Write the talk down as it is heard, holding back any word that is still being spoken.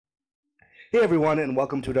Hey everyone, and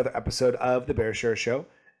welcome to another episode of The Show.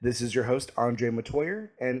 This is your host, Andre Matoyer,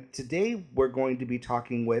 and today we're going to be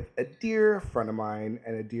talking with a dear friend of mine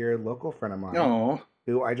and a dear local friend of mine Oh,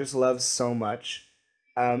 who I just love so much.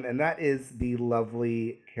 And that is the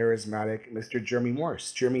lovely, charismatic Mr. Jeremy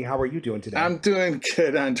Morse. Jeremy, how are you doing today? I'm doing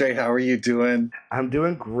good, Andre. How are you doing? I'm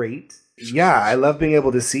doing great. Yeah, I love being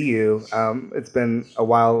able to see you. It's been a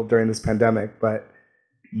while during this pandemic, but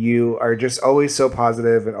you are just always so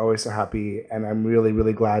positive and always so happy. And I'm really,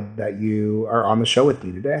 really glad that you are on the show with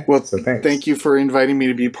me today. Well, So thanks. thank you for inviting me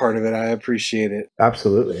to be part of it. I appreciate it.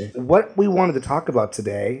 Absolutely. What we wanted to talk about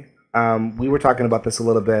today, we were talking about this a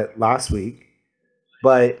little bit last week,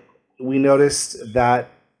 but we noticed that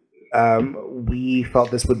we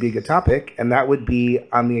felt this would be a good topic, and that would be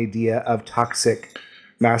on the idea of toxic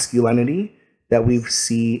masculinity that we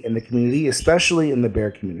see in the community, especially in the bear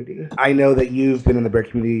community. I know that you've been in the bear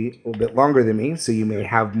community a little bit longer than me, so you may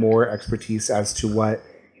have more expertise as to what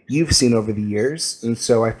you've seen over the years. And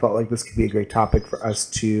so I felt like this could be a great topic for us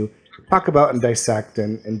to talk about and dissect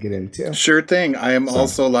and get into. Sure thing. I am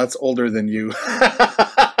also lots older than you.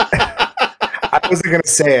 I wasn't going to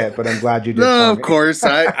say it, but I'm glad you did. No, of course.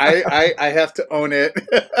 I have to own it.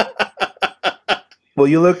 Well,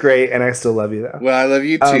 you look great, and I still love you, though. Well, I love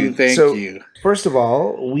you too. Thank you. First of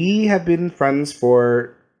all, we have been friends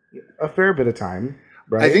for a fair bit of time,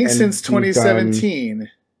 right? I think since 2017.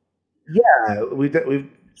 We've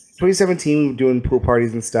 2017 we were doing pool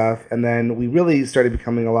parties and stuff, and then we really started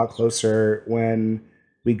becoming a lot closer when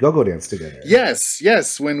we go dance together.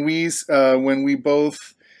 Yes. When we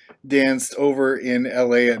both danced over in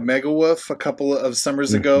LA at Megawolf a couple of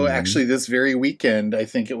summers ago. Actually, this very weekend, I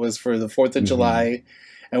think it was for the 4th of July.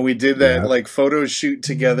 And we did that like photo shoot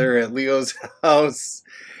together at Leo's house.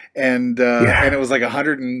 And it was like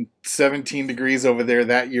 117 degrees over there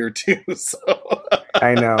that year too. So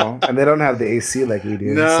I know. And they don't have the AC like we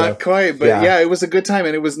do. Not quite, but yeah, it was a good time,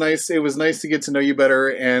 and it was nice. It was nice to get to know you better.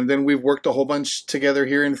 And then we've worked a whole bunch together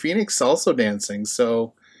here in Phoenix also dancing.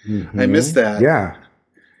 So I miss that. Yeah.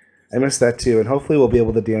 I miss that too, and hopefully we'll be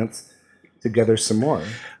able to dance together some more.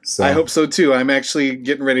 So I hope so too. I'm actually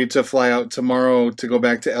getting ready to fly out tomorrow to go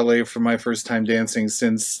back to LA for my first time dancing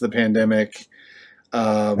since the pandemic.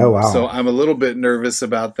 Oh wow! So I'm a little bit nervous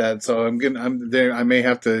about that. So I'm there. I may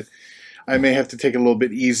have to take it a little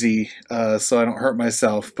bit easy so I don't hurt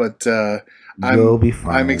myself. But you'll be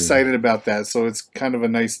fine. I'm excited about that. So it's kind of a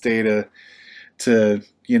nice day to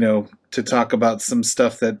talk about some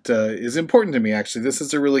stuff that is important to me, actually. This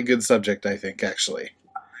is a really good subject, I think, actually.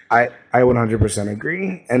 I 100%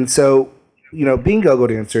 agree. And so, being go-go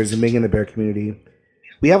dancers and being in the bear community,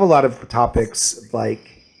 we have a lot of topics like,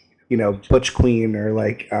 butch queen or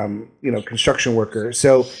like, construction worker.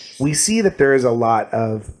 So we see that there is a lot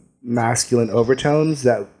of masculine overtones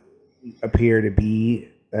that appear to be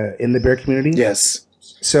in the bear community. Yes.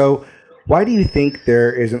 So why do you think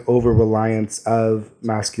there is an over-reliance of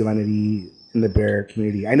masculinity in the bear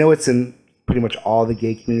community? I know it's in pretty much all the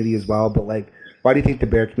gay community as well, but like, why do you think the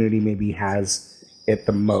bear community maybe has it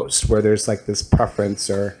the most, where there's like this preference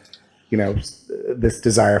or, this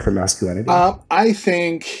desire for masculinity? I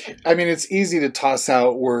think, it's easy to toss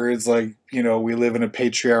out words like, we live in a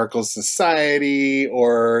patriarchal society,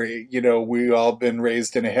 or, we all been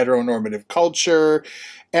raised in a heteronormative culture.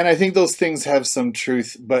 And I think those things have some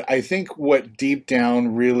truth, but I think what deep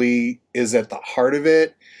down really is at the heart of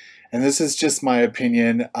it, and this is just my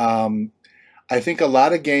opinion, I think a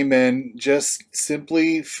lot of gay men just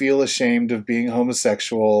simply feel ashamed of being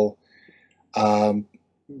homosexual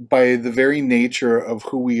by the very nature of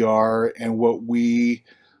who we are and what we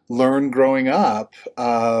learn growing up.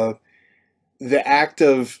 The act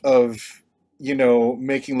of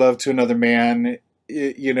making love to another man,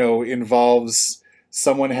 involves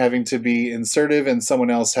someone having to be insertive and someone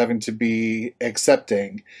else having to be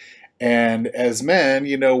accepting. And as men,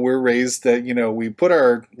 we're raised that, we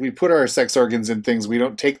put our sex organs in things. We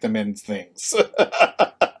don't take them in things.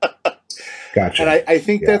 Gotcha. And I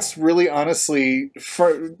think that's really, honestly,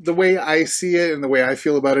 for the way I see it and the way I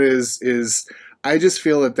feel about it is I just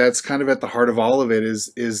feel that that's kind of at the heart of all of it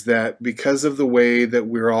is that because of the way that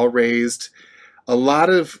we're all raised, a lot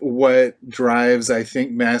of what drives, I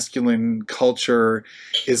think, masculine culture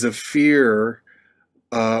is a fear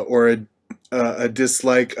or a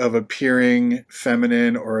dislike of appearing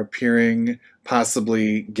feminine or appearing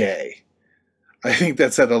possibly gay. I think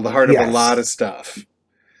that's at the heart of a lot of stuff.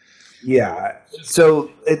 Yeah.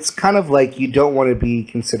 So it's kind of like you don't want to be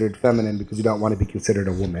considered feminine because you don't want to be considered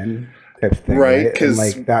a woman type of thing. Right. And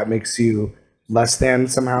like that makes you less than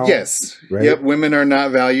somehow. Yes. Right? Yep. Women are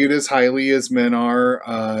not valued as highly as men are.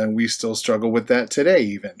 And we still struggle with that today,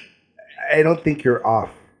 even. I don't think you're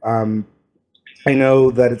off. I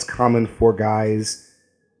know that it's common for guys,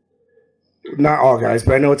 not all guys,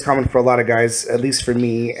 but I know it's common for a lot of guys, at least for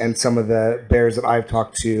me and some of the bears that I've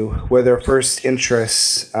talked to, where their first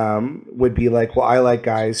interests would be like, well, I like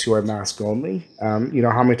guys who are mask only. How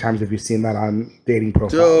many times have you seen that on dating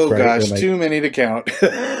profiles? Oh, right? gosh, like, too many to count.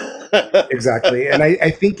 Exactly. And I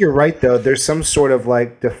think you're right, though. There's some sort of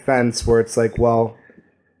like defense where it's like, well,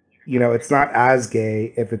 it's not as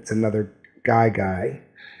gay if it's another guy.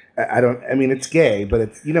 I mean, it's gay, but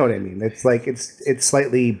it's, you know what I mean? It's like, it's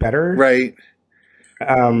slightly better. Right.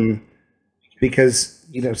 Because,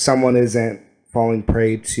 someone isn't falling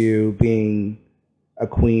prey to being a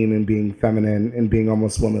queen and being feminine and being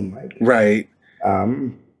almost woman-like. Right.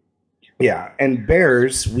 Yeah. And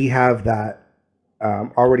bears, we have that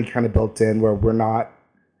already kind of built in, where we're not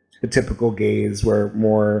the typical gays. We're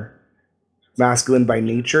more masculine by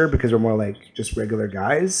nature because we're more like just regular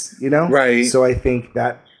guys, Right. So I think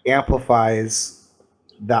that amplifies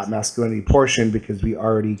that masculinity portion because we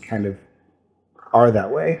already kind of are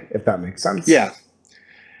that way, if that makes sense. Yeah.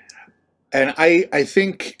 And I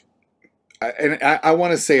think, and I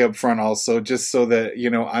want to say up front also, just so that,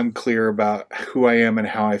 I'm clear about who I am and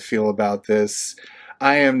how I feel about this.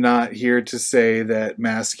 I am not here to say that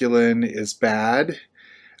masculine is bad,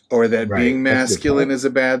 or that being masculine is a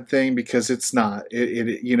bad thing, because it's not.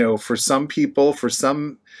 For some people,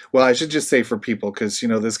 well, I should just say for people, because,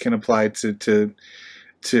 this can apply to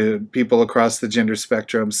people across the gender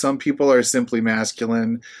spectrum. Some people are simply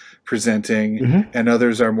masculine presenting, and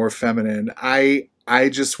others are more feminine. I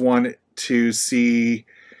just want to see,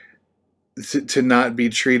 to not be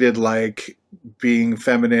treated like being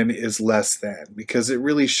feminine is less than, because it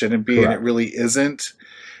really shouldn't be. Correct. And it really isn't.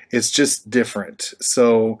 It's just different.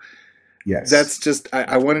 So yes, that's just,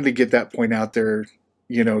 I wanted to get that point out there,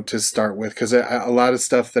 to start with, because a lot of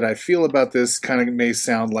stuff that I feel about this kind of may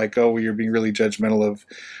sound like, oh, you're being really judgmental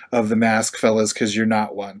of the mask fellas because you're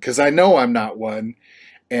not one. Because I know I'm not one,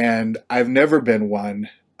 and I've never been one.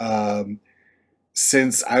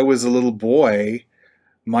 Since I was a little boy,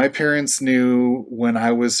 my parents knew when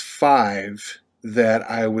I was 5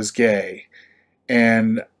 that I was gay.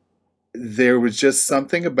 And there was just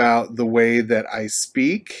something about the way that I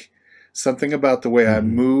speak, something about the way I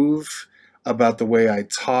move, about the way I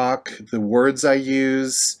talk, the words I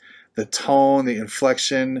use, the tone, the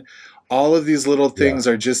inflection. All of these little things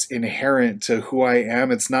are just inherent to who I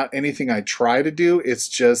am. It's not anything I try to do. It's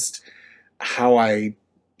just how I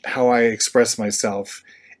express myself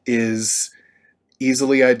is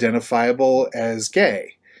easily identifiable as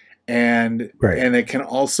gay. And it can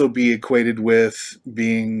also be equated with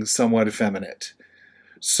being somewhat effeminate.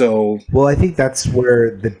 So, well, I think that's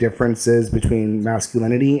where the difference is between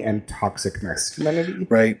masculinity and toxic masculinity.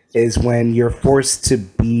 Right. Is when you're forced to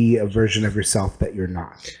be a version of yourself that you're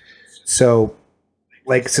not. So,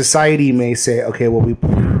 like, society may say, okay, well, we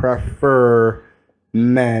prefer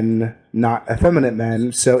men, not effeminate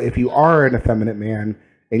men. So if you are an effeminate man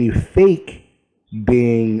and you fake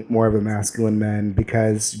being more of a masculine man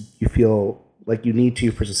because you feel like you need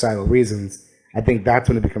to for societal reasons, I think that's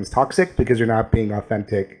when it becomes toxic, because you're not being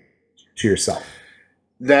authentic to yourself.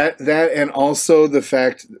 That and also the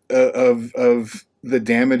fact of the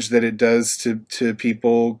damage that it does to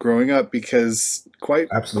people growing up, because quite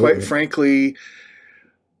frankly,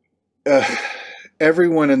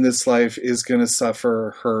 everyone in this life is going to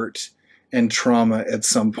suffer hurt and trauma at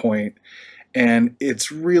some point. And it's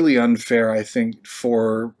really unfair, I think,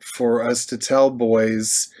 for us to tell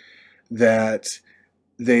boys that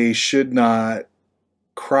they should not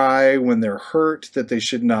cry when they're hurt, that they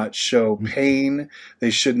should not show pain,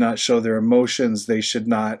 they should not show their emotions, they should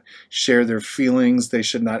not share their feelings, they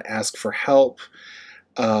should not ask for help,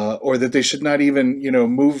 or that they should not even,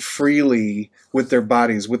 move freely with their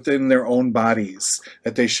bodies, within their own bodies,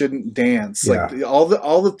 that they shouldn't dance. Like all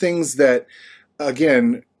the things that,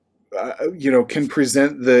 again, can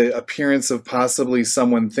present the appearance of possibly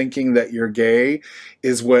someone thinking that you're gay,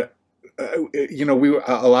 is what,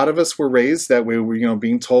 a lot of us were raised that way. We were,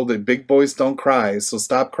 being told that big boys don't cry, so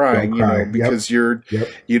stop crying, because you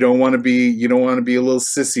don't want to be a little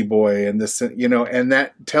sissy boy, and this, and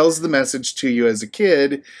that tells the message to you as a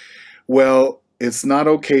kid, well, it's not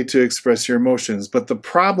okay to express your emotions. But the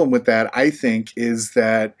problem with that, I think, is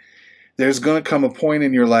that there's going to come a point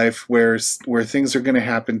in your life where things are going to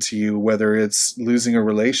happen to you, whether it's losing a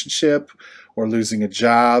relationship or losing a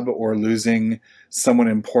job or losing someone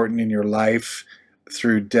important in your life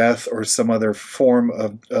through death or some other form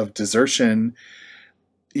of desertion.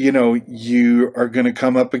 You are going to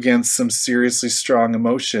come up against some seriously strong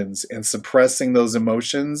emotions, and suppressing those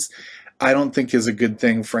emotions I don't think is a good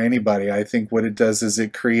thing for anybody. I think what it does is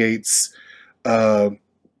it creates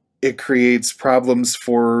problems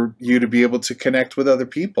for you to be able to connect with other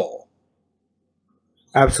people.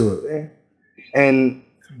 Absolutely. And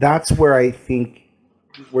that's where I think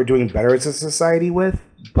we're doing better as a society with,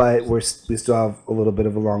 but we still have a little bit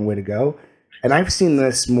of a long way to go. And I've seen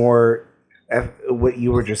this more, what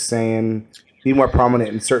you were just saying, be more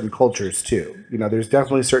prominent in certain cultures too. You know, there's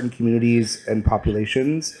definitely certain communities and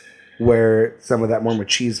populations where some of that more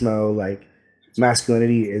machismo, like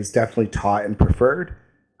masculinity, is definitely taught and preferred.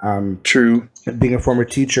 True. Being a former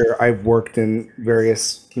teacher, I've worked in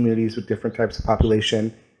various communities with different types of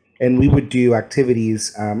population, and we would do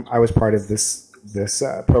activities. I was part of this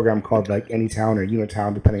program called like Anytown or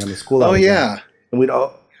Unitown, depending on the school. Oh yeah,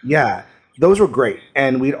 and those were great.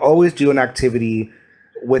 And we'd always do an activity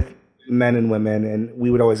with men and women, and we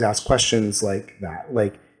would always ask questions like that.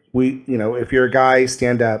 Like, if you're a guy,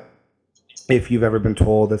 stand up if you've ever been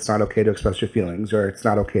told it's not okay to express your feelings or it's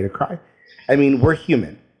not okay to cry. I mean, we're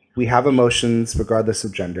human. We have emotions regardless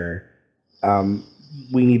of gender.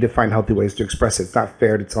 We need to find healthy ways to express it. It's not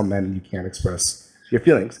fair to tell men you can't express your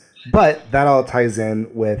feelings. But that all ties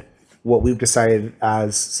in with what we've decided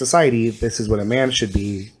as society, this is what a man should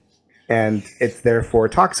be. And it's therefore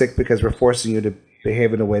toxic because we're forcing you to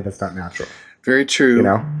behave in a way that's not natural. Very true. You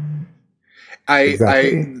know?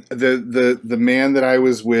 The man that I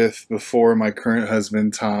was with before my current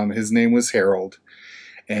husband, Tom, his name was Harold.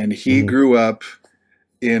 And he grew up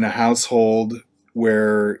in a household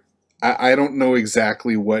where I don't know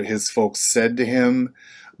exactly what his folks said to him,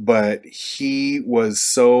 but he was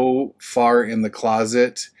so far in the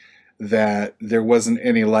closet that there wasn't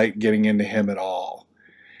any light getting into him at all.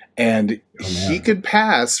 And he could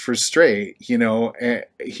pass for straight, you know.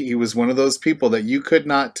 He was one of those people that you could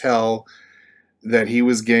not tell that he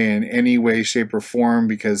was gay in any way, shape, or form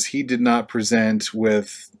because he did not present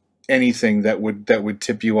with anything that would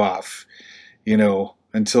tip you off, you know,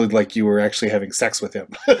 until like you were actually having sex with him.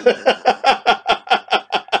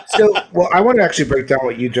 So, well, I want to actually break down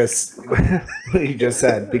what you just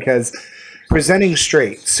said, because presenting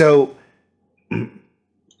straight. So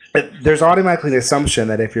there's automatically an assumption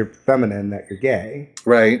that if you're feminine that you're gay,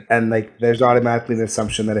 right? And like there's automatically an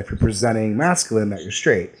assumption that if you're presenting masculine that you're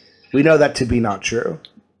straight. We know that to be not true.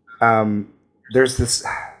 There's this,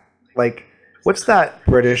 like, what's that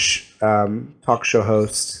British talk show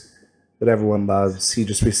host that everyone loves? He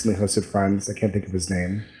just recently hosted Friends. I can't think of his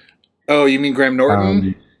name. Oh, you mean Graham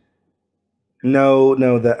Norton? No,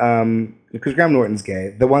 because Graham Norton's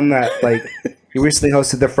gay. The one that, like, he recently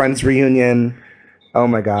hosted the Friends reunion. Oh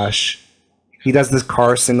my gosh. He does this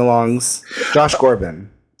car sing-alongs. Josh Groban.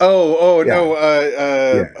 Oh,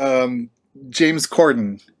 Yeah. no. James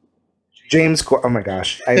Corden. Oh my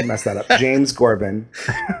gosh, I messed that up. James Corbin.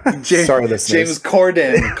 Sorry, listeners. James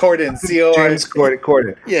Corden. C-O-R. James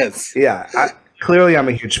Corden. Yes. Yeah. Clearly, I'm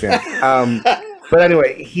a huge fan. But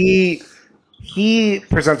anyway, he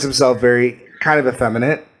presents himself very kind of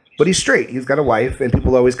effeminate, but he's straight. He's got a wife, and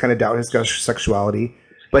people always kind of doubt his sexuality,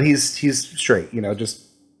 but he's straight. You know, just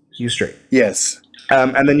he's straight. Yes.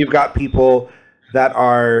 And then you've got people that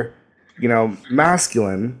are, you know,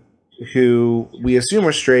 masculine, who we assume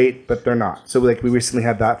are straight, but they're not. So, like, we recently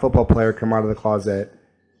had that football player come out of the closet,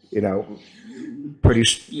 you know, pretty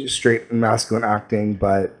straight and masculine acting,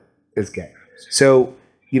 but is gay. So,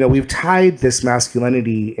 you know, we've tied this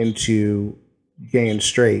masculinity into gay and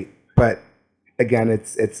straight, but again, it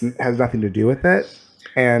has nothing to do with it.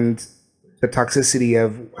 And the toxicity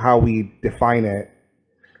of how we define it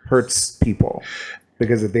hurts people,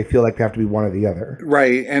 because they feel like they have to be one or the other.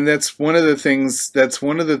 Right. And that's one of the things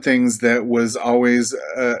that was always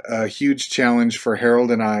a huge challenge for Harold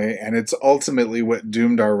and I. And it's ultimately what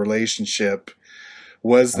doomed our relationship,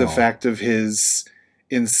 was the fact of his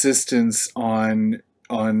insistence on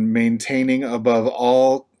maintaining above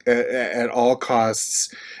all, at all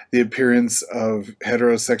costs, the appearance of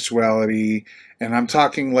heterosexuality. And I'm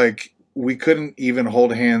talking like we couldn't even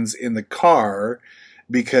hold hands in the car,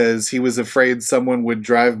 because he was afraid someone would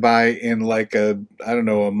drive by in like a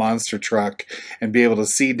monster truck and be able to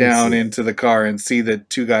see down into the car and see that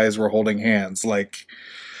two guys were holding hands. Like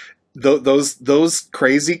those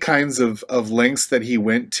crazy kinds of lengths that he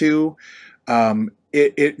went to,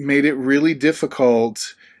 it made it really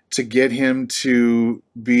difficult to get him to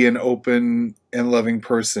be an open and loving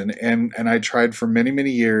person. And I tried for many,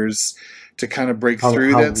 many years to kind of break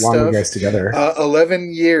through that stuff. How long were you guys together?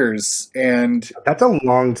 11 years. And that's a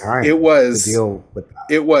long time. It was. To deal with that.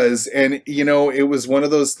 It was. And, you know, it was one of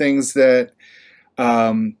those things that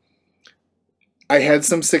I had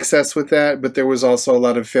some success with that, but there was also a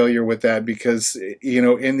lot of failure with that because, you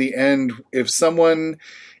know, in the end, if someone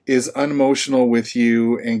is unemotional with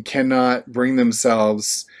you and cannot bring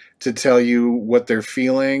themselves to tell you what they're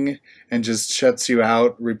feeling and just shuts you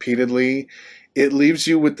out repeatedly, it leaves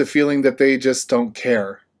you with the feeling that they just don't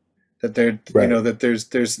care, that they're, you know, Right. that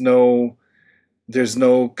there's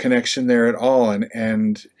no connection there at all.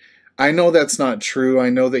 And I know that's not true. I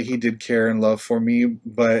know that he did care and love for me,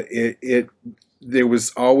 but it there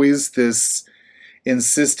was always this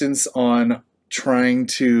insistence on trying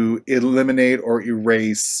to eliminate or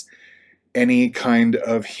erase any kind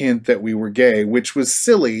of hint that we were gay, which was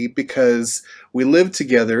silly because we lived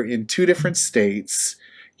together in two different states.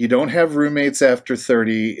 You don't have roommates after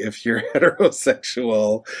 30 if you're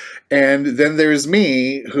heterosexual. And then there's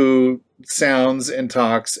me who sounds and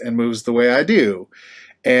talks and moves the way I do.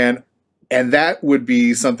 And that would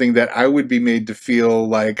be something that I would be made to feel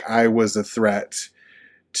like I was a threat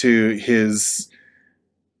to his,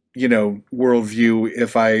 you know, worldview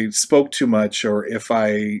if I spoke too much or if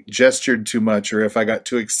I gestured too much or if I got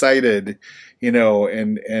too excited, you know,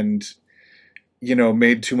 and you know,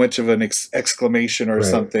 made too much of an exclamation or Right.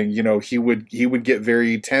 something. You know, he would get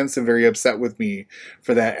very tense and very upset with me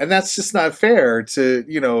for that, and that's just not fair to,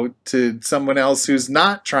 you know, to someone else who's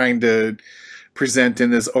not trying to present in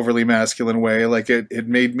this overly masculine way. Like it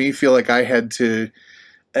made me feel like I had to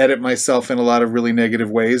edit myself in a lot of really negative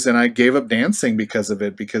ways, and I gave up dancing because of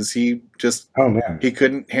it, because Oh man. he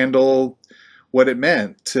couldn't handle what it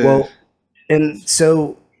meant to. Well, and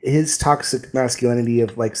so his toxic masculinity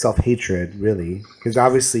of like self hatred, really, because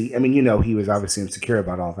obviously, I mean, you know, he was obviously insecure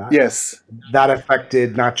about all that. Yes, That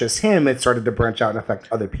affected not just him; it started to branch out and affect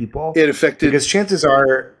other people. it affected. Because chances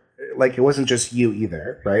are, like, it wasn't just you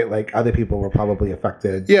either, right? Like, other people were probably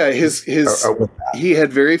affected. Yeah, With that. he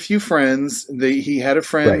had very few friends. He had a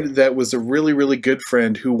friend Right. that was a really, really good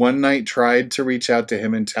friend who one night tried to reach out to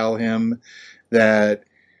him and tell him that,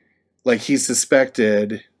 like, he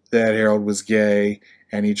suspected that Harold was gay,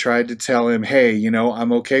 and he tried to tell him, hey, you know,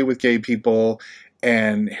 I'm okay with gay people.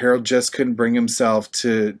 And Harold just couldn't bring himself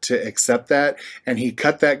to accept that, and he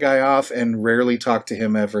cut that guy off and rarely talked to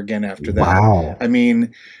him ever again after that. Wow. I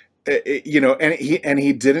mean, you know, and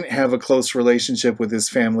he didn't have a close relationship with his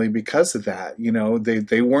family because of that. You know,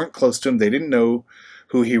 they weren't close to him. They didn't know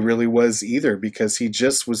who he really was either, because he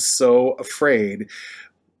just was so afraid.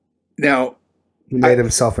 Now, He made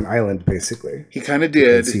himself an island, basically, he kind of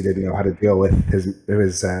did. because he didn't know how to deal with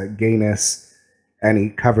his gayness, and he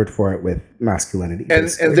covered for it with masculinity. And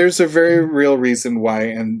Basically. there's a very real reason why,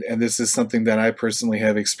 and this is something that I personally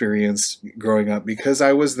have experienced growing up, because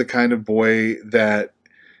I was the kind of boy that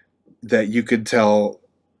you could tell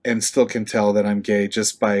and still can tell that I'm gay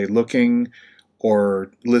just by looking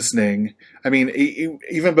or listening. I mean,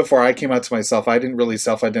 even before I came out to myself, I didn't really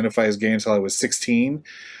self-identify as gay until I was 16,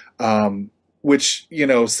 which, you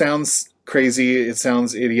know, sounds crazy. It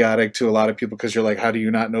sounds idiotic to a lot of people, because you're like, how do you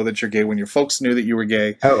not know that you're gay when your folks knew that you were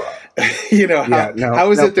gay? Oh, You know, yeah.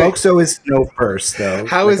 how is it that folks always know first, though?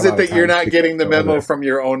 how Like, is a it lot of that you're times not people getting the don't know memo that. from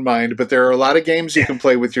your own mind? But there are a lot of games you can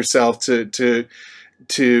play with yourself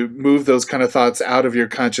to move those kind of thoughts out of your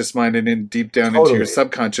conscious mind and in deep down into your Totally.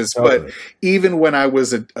 subconscious. Totally. But even when I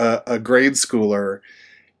was a grade schooler,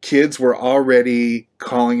 kids were already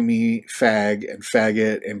calling me fag and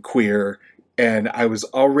faggot and queer, and I was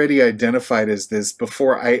already identified as this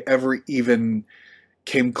before I ever even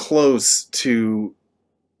came close to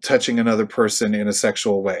touching another person in a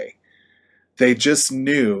sexual way. They just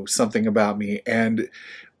knew something about me. And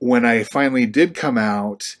when I finally did come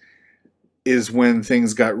out is when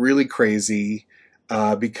things got really crazy,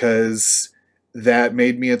 because that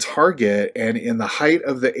made me a target. And in the height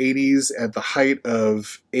of the 80s, at the height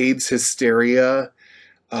of AIDS hysteria,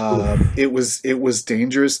 Oof. it was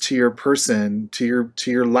dangerous to your person, to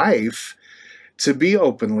your life, to be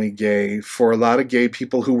openly gay for a lot of gay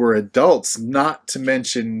people who were adults, not to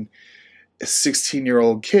mention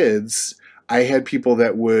 16-year-old kids. I had people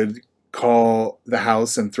that would call the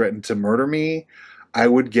house and threaten to murder me. I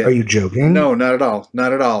would Are get you joking? no, not at all,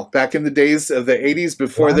 not at all. Back in the days of the 80s,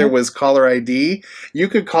 before there What? was caller ID, you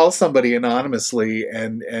could call somebody anonymously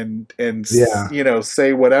and Yeah. you know,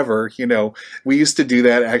 say whatever. You know, we used to do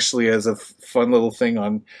that actually as a fun little thing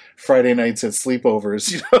on Friday nights at sleepovers.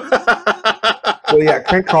 You know? Well, yeah.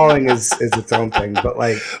 Crank calling is its own thing, but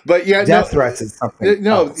like But yeah, no, death threats is something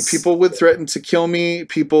no, else. people would threaten to kill me.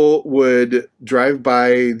 People would drive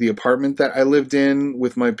by the apartment that I lived in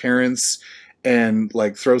with my parents and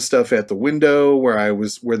like throw stuff at the window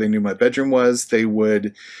where they knew my bedroom was. They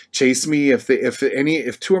would chase me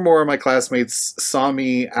if two or more of my classmates saw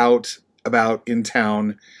me out about in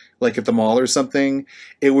town like at the mall or something,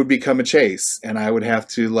 it would become a chase, and I would have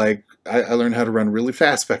to like. I learned how to run really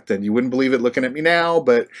fast back then. You wouldn't believe it looking at me now,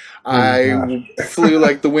 but Oh my gosh. flew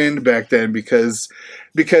like the wind back then because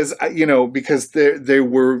there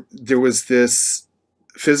was this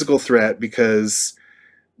physical threat, because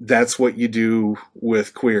that's what you do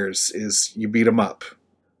with queers, is you beat them up,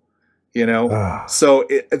 Ah, so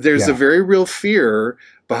there's a yeah, very real fear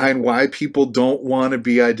behind why people don't want to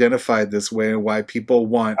be identified this way, and why people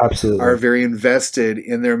are absolutely. very invested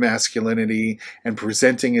in their masculinity and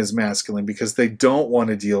presenting as masculine, because they don't want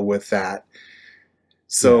to deal with that. Yeah.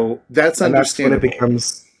 So that's And that's when it understandable.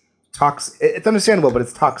 becomes toxic. It's understandable, but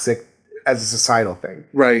it's toxic as a societal thing.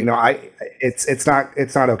 Right. It's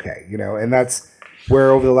not okay. And that's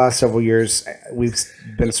where over the last several years we've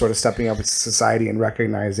been sort of stepping up as a society and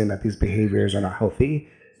recognizing that these behaviors are not healthy.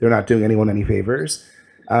 They're not doing anyone any favors.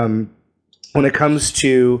 When it comes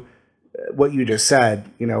to what you just said,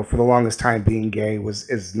 for the longest time, being gay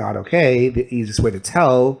is not okay. The easiest way to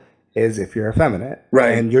tell is if you're effeminate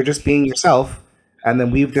Right. and you're just being yourself. And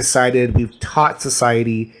then we've taught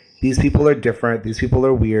society, these people are different, these people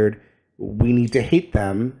are weird. We need to hate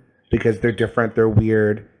them because they're different, they're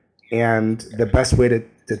weird. And the best way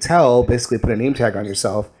to tell, basically put a name tag on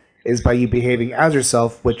yourself, is by you behaving as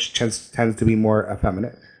yourself, which tends to be more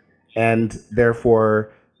effeminate. And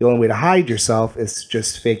therefore, the only way to hide yourself is to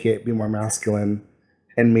just fake it, be more masculine,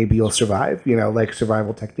 and maybe you'll survive, like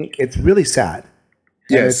survival technique. It's really sad.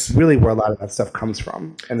 And it's Yes. really where a lot of that stuff comes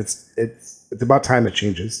from. And it's about time it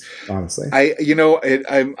changes, honestly.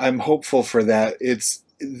 I'm hopeful for that.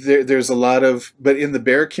 There's a lot of, but in the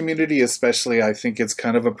bear community especially, I think it's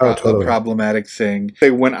kind of Oh, a totally. problematic thing.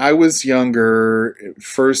 When I was younger,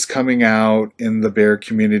 first coming out in the bear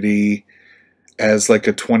community as like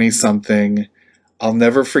a 20 something, I'll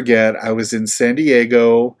never forget, I was in San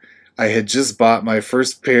Diego. I had just bought my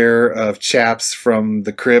first pair of chaps from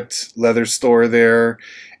the Crypt leather store there,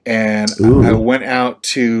 and I Ooh. went out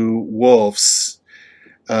to Wolf's.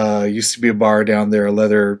 Used to be a bar down there, a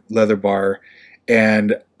leather bar,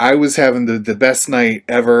 and I was having the best night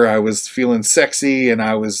ever. I was feeling sexy, and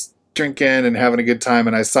I was drinking and having a good time,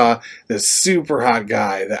 and I saw this super hot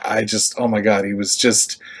guy that I just, oh my God, he was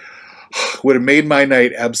just, would have made my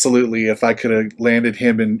night absolutely if I could have landed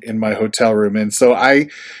him in my hotel room. And so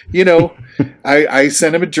you know, I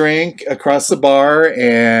sent him a drink across the bar,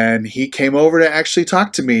 and he came over to actually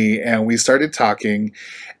talk to me, and we started talking,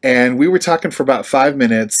 and we were talking for about 5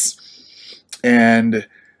 minutes, and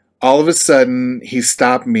all of a sudden he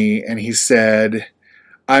stopped me and he said,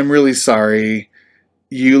 "I'm really sorry.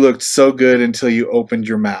 You looked so good until you opened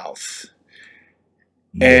your mouth."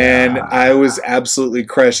 And I Yeah. was absolutely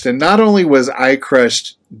crushed. And not only was I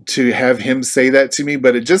crushed to have him say that to me,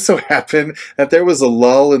 but it just so happened that there was a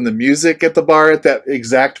lull in the music at the bar at that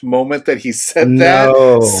exact moment that he said that.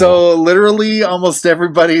 No. So literally almost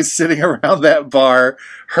everybody sitting around that bar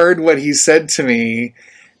heard what he said to me.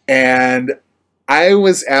 And I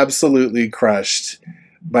was absolutely crushed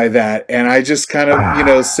by that. And I just kind of,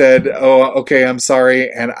 Ah. said, "Oh, okay, I'm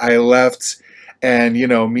sorry." And I left. And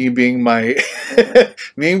me being my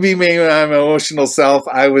my emotional self,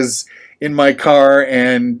 I was in my car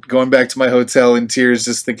and going back to my hotel in tears,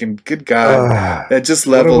 just thinking, "Good God, Ah. that just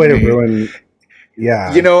What a leveled way to me." ruin.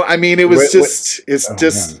 Yeah. I mean, it was What, just, it's oh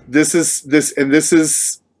just, man. this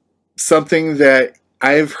is something that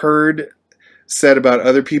I've heard said about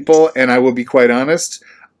other people, and I will be quite honest,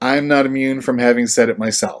 I'm not immune from having said it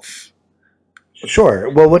myself. Sure.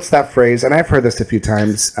 Well, what's that phrase? And I've heard this a few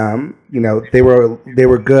times. They were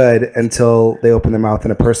good until they opened their mouth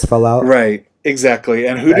and a purse fell out. Right, exactly.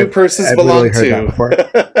 And who do I've, purses I've literally belong heard that to? before.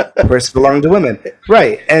 Purse belong to women,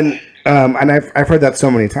 right? And I've heard that so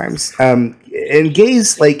many times. And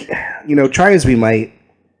gays, like, try as we might,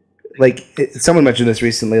 like someone mentioned this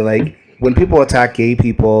recently, like when people attack gay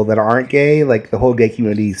people that aren't gay, like the whole gay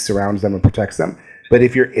community surrounds them and protects them. But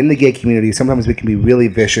if you're in the gay community, sometimes we can be really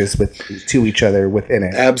vicious to each other within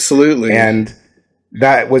it. Absolutely. And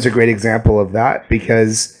that was a great example of that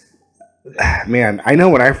because, man, I know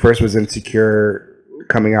when I first was insecure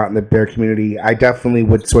coming out in the bear community, I definitely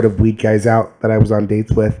would sort of weed guys out that I was on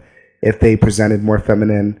dates with if they presented more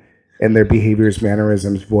feminine in their behaviors,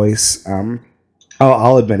 mannerisms, voice.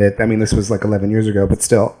 I'll admit it. I mean, this was like 11 years ago, but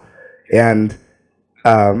still. And,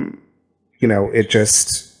 it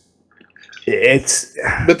just,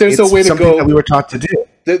 But there's a it's way to something that go. we were taught to do.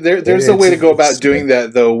 There's a way to go about doing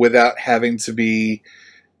that, though, without having to be,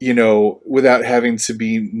 without having to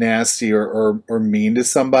be nasty or mean to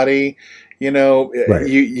somebody. Right.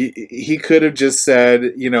 He could have just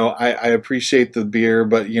said, I appreciate the beer,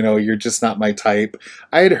 but you're just not my type.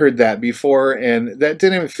 I had heard that before, and that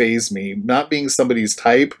didn't faze me. Not being somebody's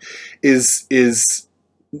type is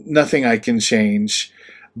nothing I can change.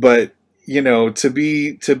 But to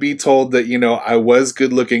be told that I was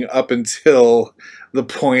good looking up until the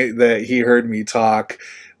point that he heard me talk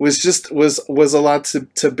was a lot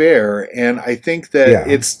to bear. And I think that Yeah.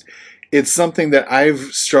 it's something that I've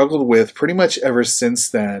struggled with pretty much ever since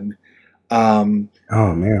then. Oh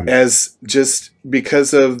man. As just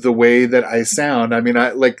because of the way that I sound. I mean,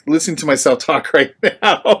 I like listening to myself talk right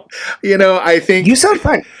now. I think You sound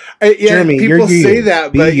fine. yeah, Jeremy, people say you.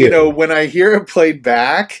 that, Be but you. when I hear it played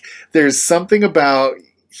back, there's something about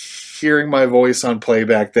hearing my voice on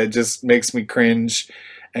playback that just makes me cringe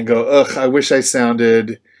and go, ugh, I wish I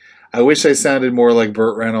sounded more like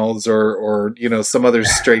Burt Reynolds or some other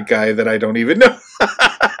straight guy that I don't even know.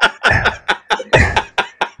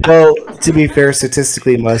 Well, to be fair,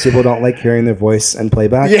 statistically, most people don't like hearing their voice and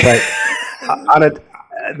playback, Yeah. but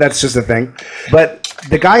that's just a thing. But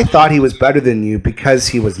the guy thought he was better than you because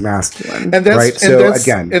he was masculine, And that's right? and So that's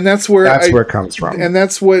again, and that's where where it comes from. and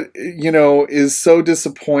that's what is so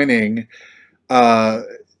disappointing, uh,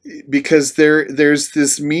 because there's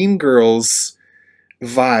this Mean Girls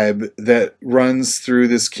vibe that runs through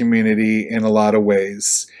this community in a lot of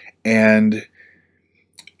ways. And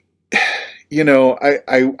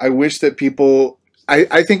I wish that people,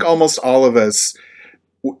 I think almost all of us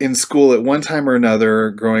in school at one time or another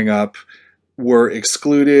growing up were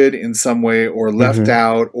excluded in some way or left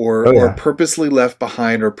out or purposely left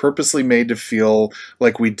behind or purposely made to feel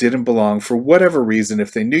like we didn't belong for whatever reason.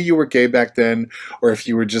 If they knew you were gay back then, or if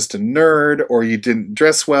you were just a nerd, or you didn't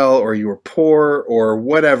dress well, or you were poor, or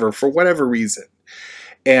whatever, for whatever reason.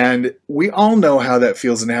 And we all know how that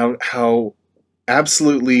feels and how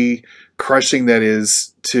absolutely crushing that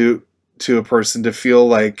is to a person to feel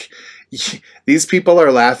like these people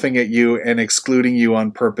are laughing at you and excluding you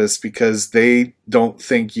on purpose because they don't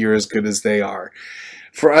think you're as good as they are.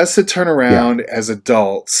 For us to turn around as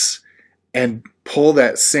adults and pull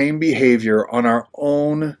that same behavior on our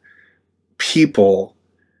own people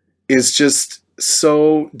is just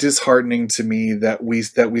so disheartening to me that we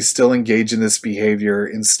still engage in this behavior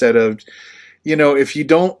instead of, if you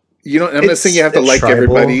don't, I'm not saying you have to like tribal.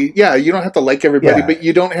 everybody. Yeah, you don't have to like everybody, Yeah. but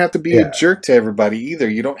you don't have to be a jerk to everybody either.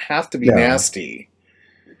 You don't have to be nasty.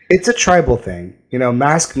 It's a tribal thing.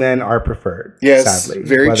 Masked men are preferred. Yes, sadly,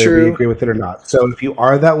 very whether true. we agree with it or not. So if you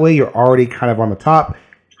are that way, you're already kind of on the top.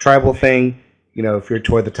 Tribal thing. If you're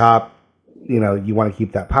toward the top, you want to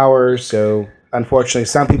keep that power. So unfortunately,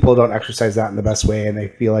 some people don't exercise that in the best way, and they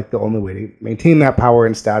feel like the only way to maintain that power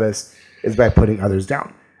and status is by putting others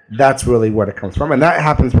down. That's really where it comes from. And that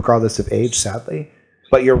happens regardless of age, sadly.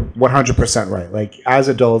 But you're 100% right. Like, as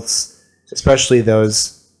adults, especially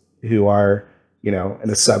those who are, in a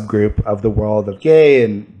subgroup of the world of gay,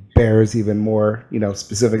 and bears even more,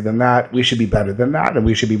 specific than that, we should be better than that, and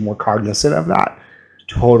we should be more cognizant of that.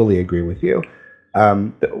 Totally agree with you.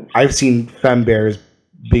 I've seen femme bears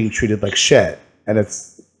being treated like shit, and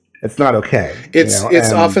it's not okay. It's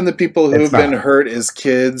often the people who have been hurt as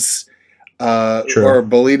kids, or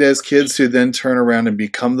bullied as kids, who then turn around and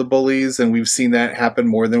become the bullies, and we've seen that happen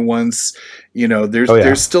more than once.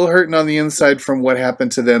 They're still hurting on the inside from what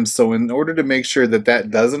happened to them. So in order to make sure that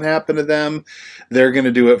doesn't happen to them, they're going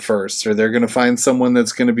to do it first, or they're going to find someone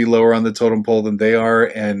that's going to be lower on the totem pole than they are,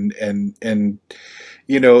 and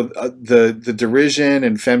the derision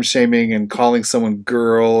and femme shaming and calling someone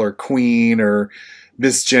girl or queen or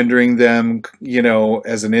misgendering them,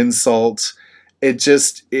 as an insult.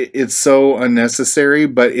 It's so unnecessary,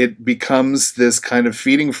 but it becomes this kind of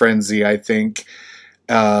feeding frenzy, I think,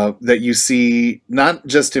 that you see not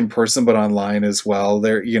just in person but online as well.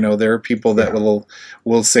 There are people that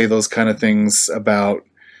will say those kind of things about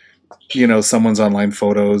someone's online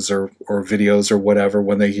photos or videos or whatever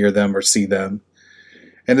when they hear them or see them,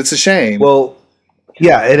 and it's a shame. Well,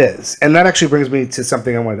 yeah, it is. And that actually brings me to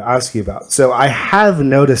something I wanted to ask you about. So I have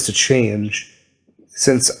noticed a change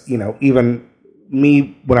since, even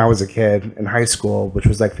me when I was a kid in high school, which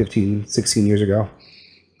was like 15, 16 years ago,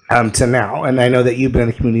 to now. And I know that you've been in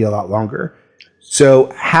the community a lot longer.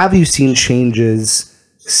 So have you seen changes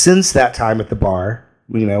since that time at the bar,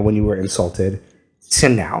 when you were insulted, to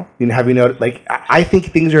now? Have you noticed, like, I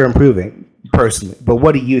think things are improving personally, but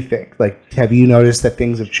what do you think? Like, have you noticed that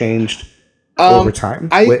things have changed over time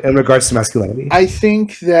in regards to masculinity? I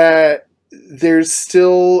think that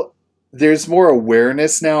there's more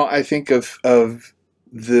awareness now, I think, of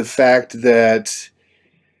the fact that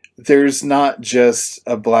there's not just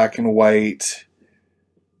a black and white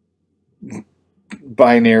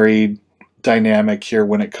binary dynamic here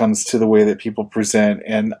when it comes to the way that people present,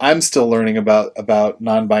 and I'm still learning about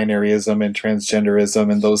non-binaryism and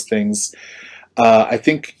transgenderism and those things. I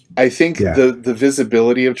think Yeah. the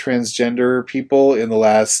visibility of transgender people in the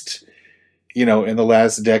last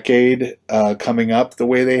decade, coming up the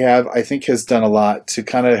way they have, I think has done a lot to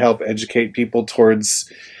kind of help educate people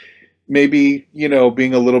towards maybe,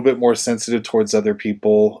 being a little bit more sensitive towards other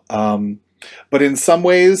people. But in some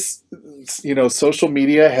ways, social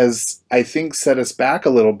media has, I think, set us back a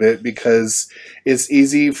little bit because it's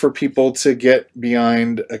easy for people to get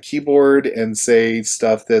behind a keyboard and say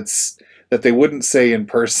stuff that they wouldn't say in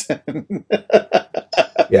person.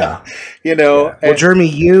 Yeah. Well, Well, Jeremy,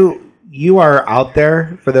 you are out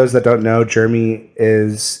there. For those that don't know, Jeremy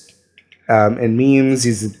is in memes.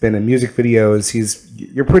 He's been in music videos.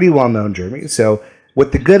 You're pretty well known, Jeremy. So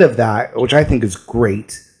with the good of that, which I think is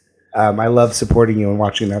great, I love supporting you and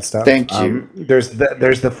watching that stuff. Thank you. There's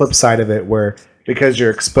the flip side of it where because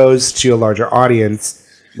you're exposed to a larger audience,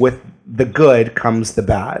 with the good comes the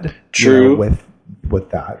bad. True.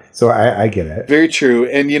 With that, so I get it. Very true.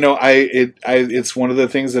 And it's one of the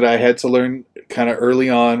things that I had to learn kind of early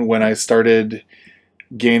on when I started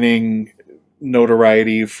gaining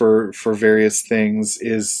notoriety for various things,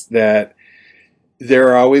 is that there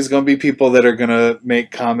are always going to be people that are going to make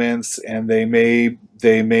comments, and they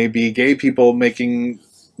may be gay people making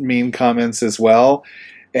mean comments as well.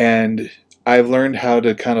 And I've learned how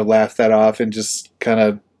to kind of laugh that off and just kind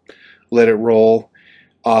of let it roll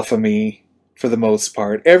off of me for the most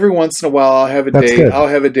part. Every once in a while, I'll have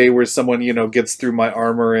a day where someone, gets through my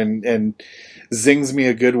armor and zings me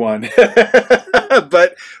a good one.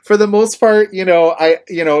 But for the most part,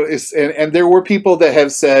 and there were people that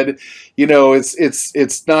have said,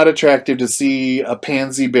 it's not attractive to see a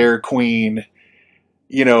pansy bear queen,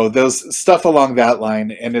 those stuff along that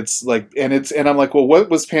line. And it's like, and I'm like, well, what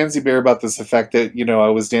was Pansy Bear about this? The fact that, I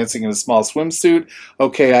was dancing in a small swimsuit.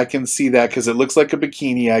 Okay, I can see that because it looks like a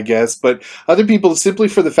bikini, I guess. But other people, simply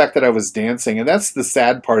for the fact that I was dancing. And that's the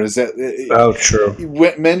sad part, is that true.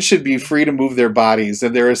 Men should be free to move their bodies.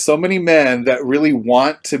 And there are so many men that really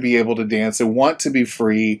want to be able to dance and want to be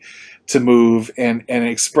free to move and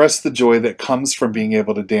express the joy that comes from being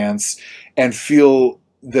able to dance, and feel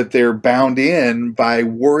that they're bound in by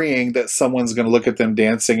worrying that someone's going to look at them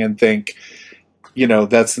dancing and think,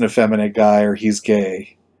 that's an effeminate guy or he's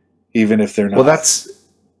gay, even if they're not.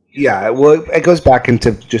 Well, it goes back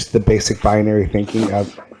into just the basic binary thinking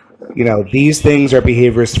of, these things are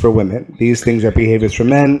behaviors for women. These things are behaviors for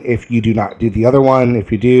men. If you do not do the other one,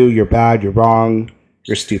 if you do, you're bad, you're wrong,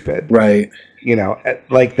 you're stupid. Right.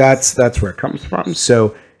 Like that's where it comes from.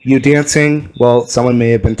 So you dancing, well, someone may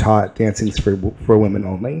have been taught dancing's for women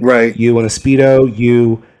only. Right. You in a Speedo,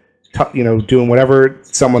 doing whatever,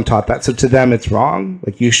 someone taught that. So to them, it's wrong.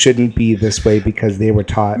 Like, you shouldn't be this way because they were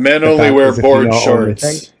taught. Men only wear board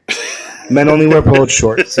shorts. Men only wear board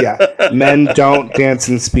shorts, yeah. Men don't dance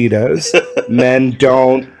in Speedos. Men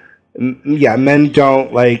don't,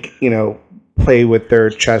 play with their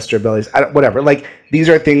chest or bellies. Whatever. Like, these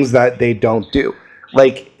are things that they don't do.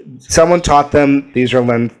 Like, someone taught them, these are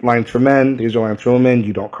lines for men, these are lines for women,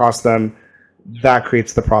 you don't cross them. That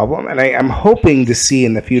creates the problem. And I'm hoping to see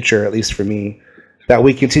in the future, at least for me, that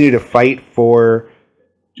we continue to fight for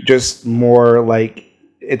just more like,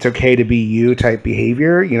 it's okay to be you type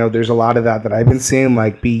behavior. There's a lot of that I've been seeing,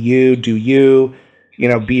 like, be you, do you,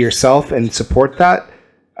 be yourself and support that.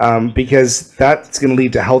 Because that's going to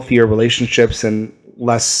lead to healthier relationships and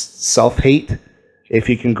less self-hate if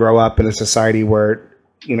you can grow up in a society where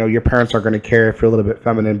your parents aren't going to care if you're a little bit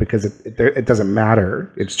feminine, because it doesn't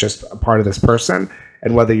matter. It's just a part of this person,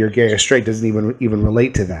 and whether you're gay or straight doesn't even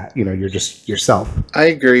relate to that. You're just yourself. I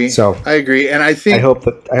agree. And I think I hope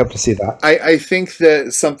to see that. I think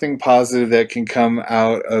that something positive that can come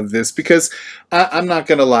out of this, because I'm not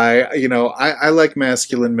going to lie. I like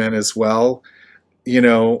masculine men as well.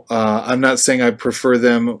 I'm not saying I prefer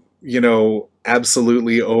them,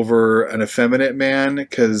 absolutely over an effeminate man,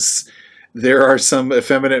 because there are some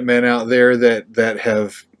effeminate men out there that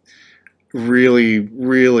have really,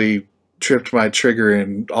 really tripped my trigger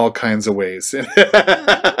in all kinds of ways.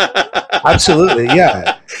 Absolutely,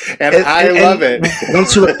 yeah. And I love it.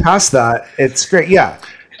 Once you look past that, it's great, yeah.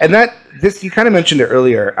 And this, you kind of mentioned it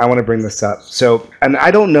earlier. I want to bring this up. So, and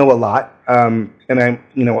I don't know a lot. And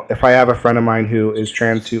if I have a friend of mine who is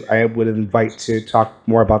trans, who I would invite to talk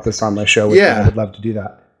more about this on my show with me, I would love to do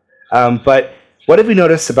that. But what have we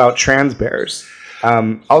noticed about trans bears?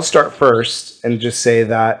 I'll start first and just say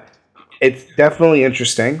that it's definitely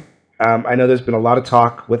interesting. I know there's been a lot of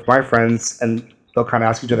talk with my friends, and they'll kind of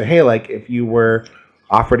ask each other, hey, like, if you were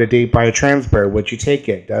offered a date by a trans bear. Would you take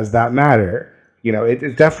it? Does that matter? You know,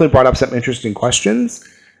 it definitely brought up some interesting questions,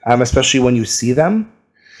 especially when you see them.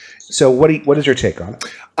 So what is your take on it?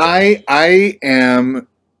 I am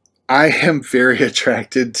very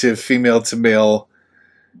attracted to female to male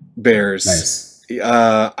bears. Nice.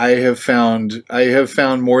 I have found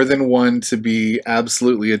more than one to be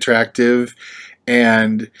absolutely attractive,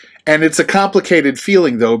 and it's a complicated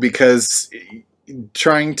feeling though, because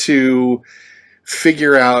trying to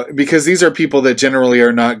figure out, because these are people that generally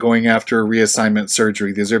are not going after reassignment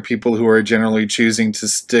surgery. These are people who are generally choosing to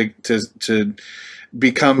stick to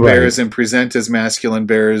become bears and present as masculine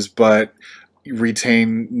bears, but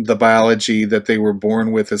retain the biology that they were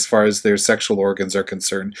born with as far as their sexual organs are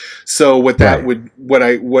concerned. So what that would, what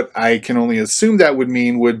I can only assume that would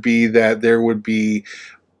mean would be that there would be,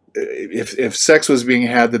 if sex was being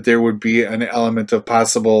had, that there would be an element of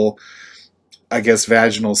possible, I guess,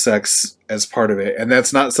 vaginal sex as part of it. And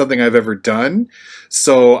that's not something I've ever done.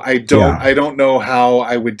 So I don't know how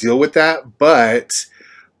I would deal with that, but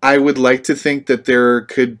I would like to think that there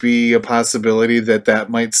could be a possibility that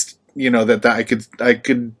might, you know, that I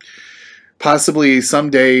could possibly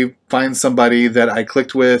someday find somebody that I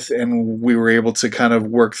clicked with and we were able to kind of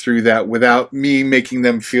work through that without me making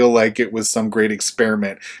them feel like it was some great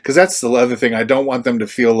experiment. Because that's the other thing. I don't want them to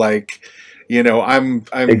feel like, you know, I'm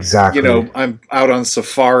exactly, you know, I'm out on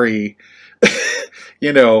safari,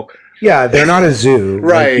 you know. Yeah, they're not a zoo.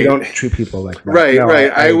 Right. Like, you don't treat people like that. Right, no, right.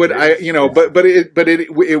 But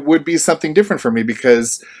it would be something different for me,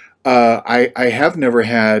 because I have never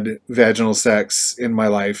had vaginal sex in my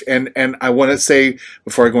life. And I want to say,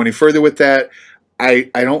 before I go any further with that, I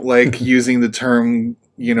don't like using the term,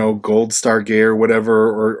 you know, gold star gay or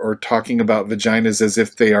whatever, or talking about vaginas as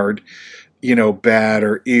if they are, you know, bad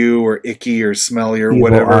or ew or icky or smelly or evil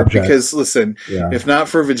whatever. objects. Because listen, if not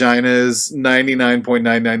for vaginas,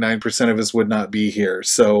 99.999% of us would not be here.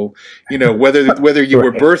 So, you know, whether you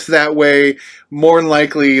were birthed that way, more than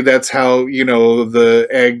likely that's how, you know, the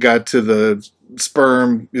egg got to the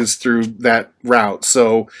sperm, is through that route.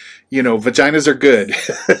 So, you know, vaginas are good.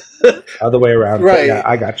 Other way around. Right. Yeah,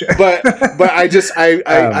 I got you. but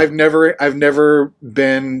I've never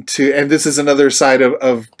been to, and this is another side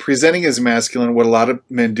of presenting as masculine, what a lot of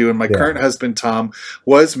men do. And my current husband, Tom,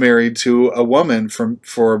 was married to a woman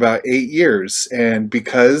for about 8 years. And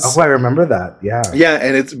because, I remember that. Yeah. Yeah.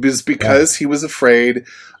 And it was because he was afraid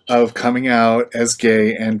of coming out as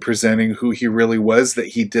gay and presenting who he really was, that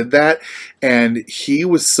he did that. And he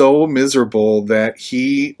was so miserable that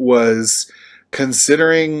he was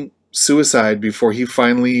considering suicide before he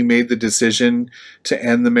finally made the decision to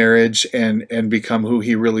end the marriage and become who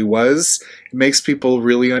he really was. It makes people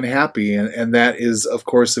really unhappy. And that is, of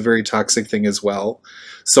course, a very toxic thing as well.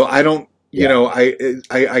 So I don't, you know,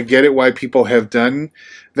 I get it why people have done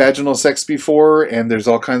vaginal sex before, and there's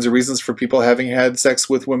all kinds of reasons for people having had sex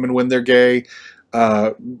with women when they're gay.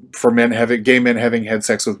 For gay men having had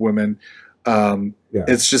sex with women.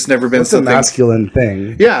 It's just never been something, a masculine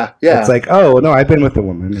thing. Yeah. It's like, oh no, I've been with a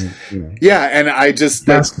woman. And, you know. Yeah, and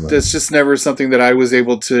that's just never something that I was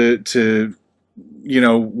able to you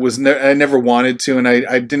know, I never wanted to, and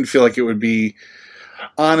I didn't feel like it would be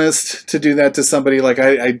honest to do that to somebody. Like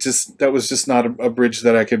that was just not a bridge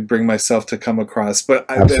that I could bring myself to come across. But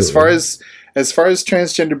as far as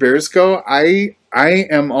transgender bears go, I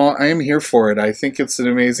am here for it. I think it's an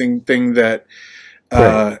amazing thing that.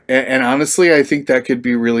 And honestly, I think that could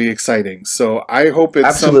be really exciting. So I hope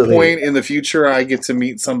at some point in the future I get to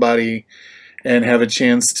meet somebody and have a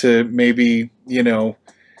chance to maybe, you know,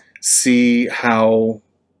 see how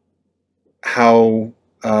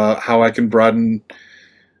I can broaden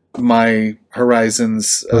my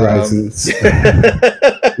horizons.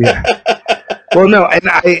 Yeah. Well, no, and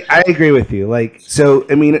I agree with you. Like, so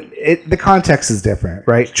I mean, the context is different,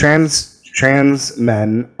 right? Trans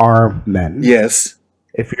men are men. Yes.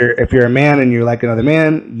 If you're a man and you're like another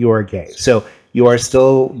man, you are gay. So you are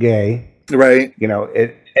still gay, right? You know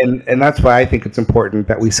it, and that's why I think it's important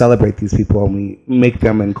that we celebrate these people and we make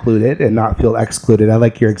them included and not feel excluded. I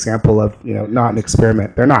like your example of, you know, not an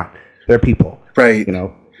experiment. They're not. They're people, right? You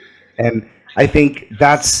know, and I think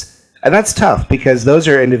that's tough, because those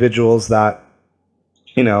are individuals that,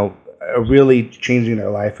 you know, are really changing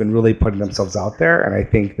their life and really putting themselves out there. And I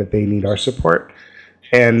think that they need our support.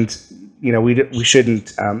 And you know, we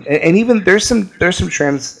shouldn't. And even there's some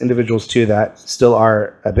trans individuals too that still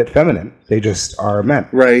are a bit feminine. They just are men,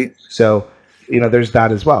 right? So, you know, there's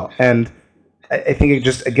that as well. And I think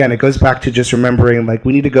it goes back to just remembering, like,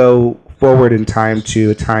 we need to go forward in time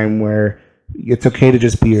to a time where it's okay to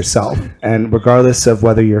just be yourself, and regardless of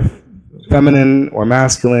whether you're feminine or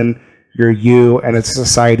masculine, you're you, and it's a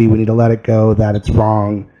society. We need to let it go that it's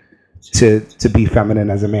wrong to be feminine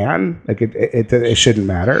as a man. Like it shouldn't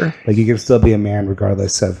matter. Like you can still be a man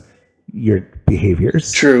regardless of your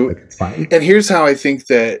behaviors. True. Like it's fine. And here's how I think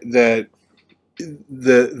that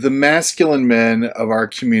the masculine men of our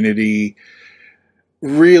community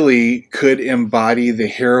really could embody the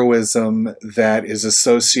heroism that is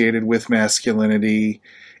associated with masculinity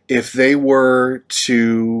if they were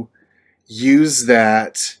to use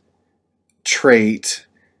that trait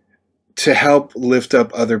to help lift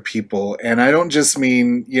up other people. And I don't just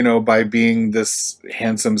mean, by being this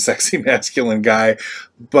handsome, sexy, masculine guy,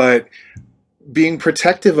 but being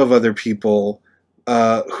protective of other people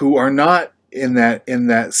who are not in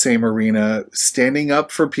that same arena, standing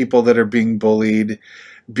up for people that are being bullied,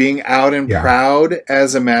 being out and proud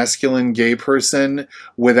as a masculine gay person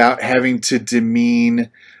without having to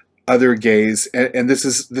demean other gays. And this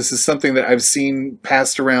is something that I've seen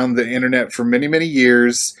passed around the internet for many, many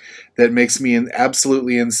years that makes me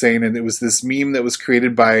absolutely insane. And it was this meme that was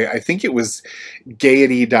created by, I think it was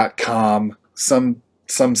gaiety.com, some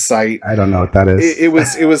site. I don't know what that is. It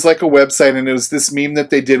was like a website, and it was this meme that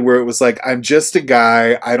they did where it was like, I'm just a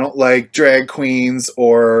guy. I don't like drag queens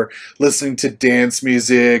or listening to dance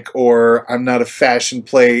music, or I'm not a fashion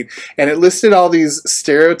plate. And it listed all these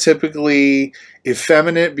stereotypically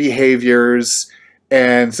effeminate behaviors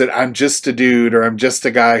and said, I'm just a dude, or I'm just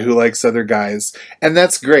a guy who likes other guys. And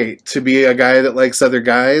that's great to be a guy that likes other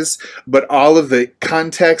guys. But all of the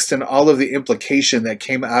context and all of the implication that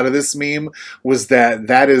came out of this meme was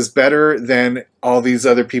that is better than all these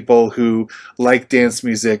other people who like dance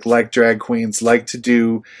music, like drag queens, like to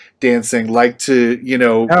do dancing, like to,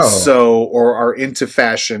 sew, or are into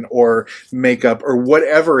fashion or makeup or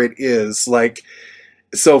whatever it is. Like,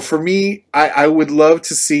 so for me, I would love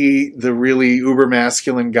to see the really uber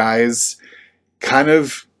masculine guys kind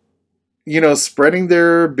of, spreading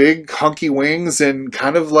their big hunky wings and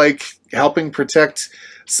kind of like helping protect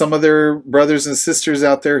some of their brothers and sisters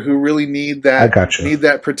out there who really need that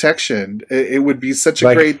protection. It would be such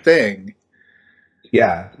a great thing.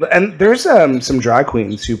 Yeah, and there's some drag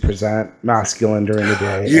queens who present masculine during the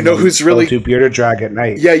day. Who's really do bearded drag at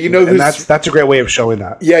night. Yeah, and that's a great way of showing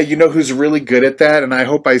that. Yeah, who's really good at that, and I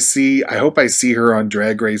hope I see her on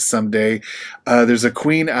Drag Race someday. There's a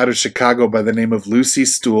queen out of Chicago by the name of Lucy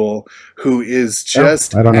Stool who is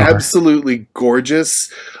just absolutely gorgeous.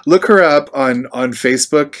 Look her up on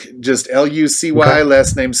Facebook. Just Lucy,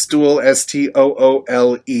 last name Stool, Stoole.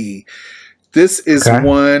 This is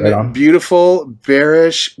one beautiful,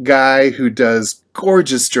 bearish guy who does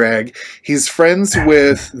gorgeous drag. He's friends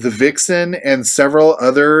with the Vixen and several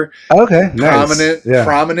other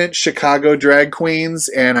prominent Chicago drag queens.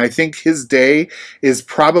 And I think his day is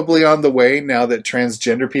probably on the way now that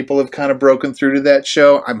transgender people have kind of broken through to that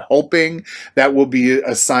show. I'm hoping that will be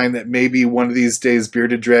a sign that maybe one of these days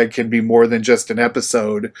Bearded Drag can be more than just an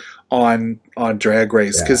episode on Drag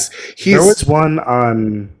Race. Because there was one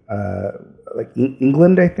on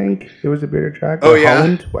England, I think there was a bearded drag. Oh, yeah.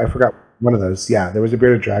 Holland? I forgot one of those. Yeah, there was a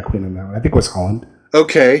bearded drag queen in that one. I think it was Holland.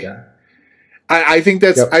 Okay. Yeah. I think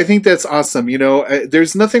that's awesome.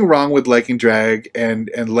 There's nothing wrong with liking drag and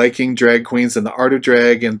liking drag queens and the art of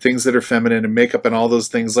drag and things that are feminine and makeup and all those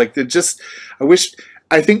things. Like,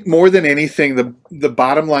 I think more than anything, the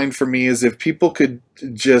bottom line for me is if people could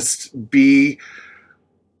just be,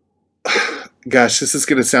 gosh, this is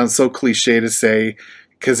going to sound so cliche to say,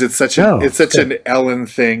 because it's such an Ellen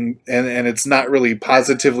thing, and it's not really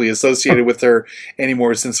positively associated with her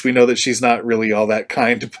anymore, since we know that she's not really all that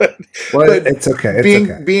kind. But it's okay.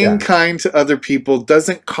 Being kind to other people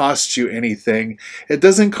doesn't cost you anything. It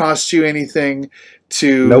doesn't cost you anything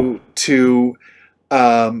to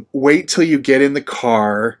wait till you get in the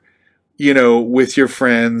car, with your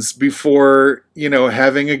friends before,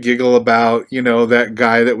 having a giggle about, that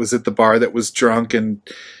guy that was at the bar that was drunk and,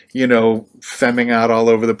 femming out all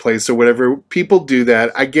over the place or whatever. People do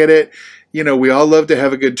that. I get it. We all love to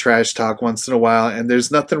have a good trash talk once in a while, and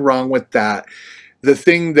there's nothing wrong with that. The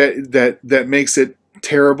thing that makes it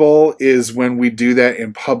terrible is when we do that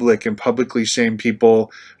in public and publicly shame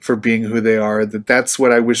people for being who they are. That's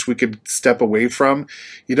what I wish we could step away from.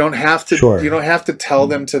 You don't have to you don't have to tell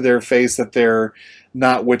them to their face that they're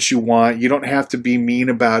not what you want. You don't have to be mean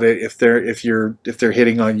about it if they're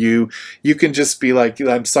hitting on you. You can just be like,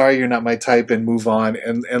 I'm sorry, you're not my type, and move on,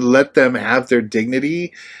 and let them have their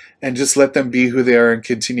dignity, and just let them be who they are and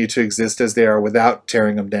continue to exist as they are without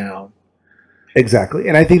tearing them down. Exactly.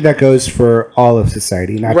 And I think that goes for all of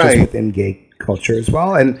society, not just within gay culture as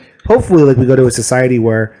well. And hopefully, we go to a society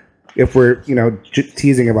where if we're,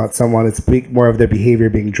 teasing about someone, it's more of their behavior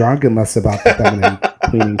being drunk and less about the feminine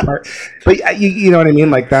cleaning part. But you know what I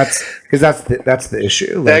mean? Like that's because that's the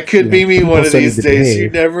issue. Like, that could be me one of these days. You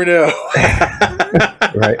never know.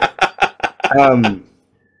 Right.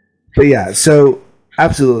 But yeah, so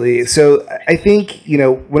absolutely. So I think,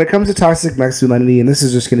 when it comes to toxic masculinity, and this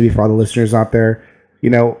is just going to be for all the listeners out there,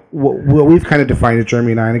 what we've kind of defined it,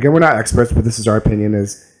 Jeremy and I, and again, we're not experts, but this is our opinion,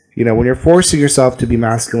 is, when you're forcing yourself to be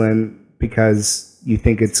masculine because you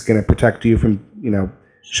think it's going to protect you from,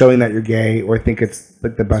 showing that you're gay, or think it's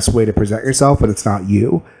like the best way to present yourself, but it's not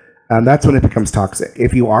you, that's when it becomes toxic.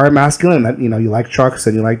 If you are masculine, that, you like trucks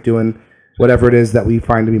and you like doing whatever it is that we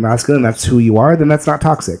find to be masculine, that's who you are, then that's not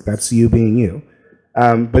toxic. That's you being you.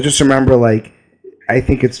 But just remember, like, I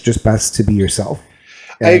think it's just best to be yourself.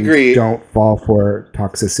 I agree. Don't fall for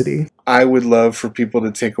toxicity. I would love for people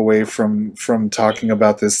to take away from talking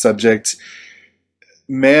about this subject.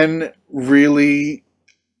 Men really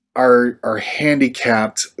are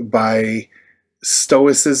handicapped by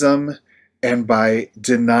stoicism and by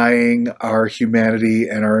denying our humanity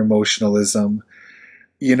and our emotionalism.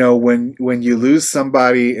 When you lose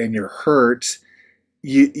somebody and you're hurt,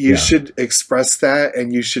 you should express that,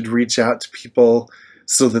 and you should reach out to people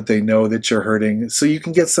so that they know that you're hurting, so you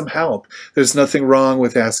can get some help. There's nothing wrong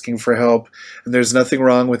with asking for help, and there's nothing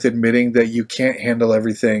wrong with admitting that you can't handle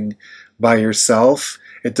everything by yourself.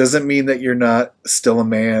 It doesn't mean that you're not still a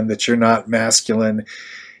man, that you're not masculine.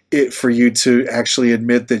 For you to actually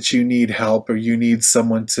admit that you need help, or you need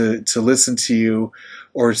someone to listen to you,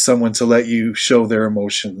 or someone to let you show their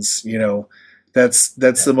emotions. That's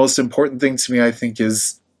the most important thing to me, I think,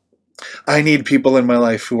 is I need people in my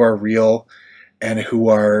life who are real and who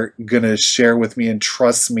are going to share with me and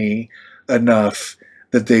trust me enough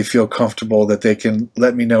that they feel comfortable, that they can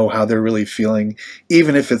let me know how they're really feeling,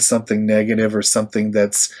 even if it's something negative or something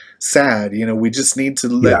that's sad. We just need to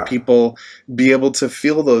let people be able to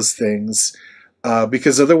feel those things,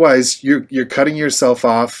 because otherwise you're cutting yourself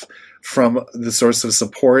off from the source of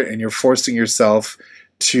support, and you're forcing yourself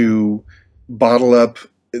to bottle up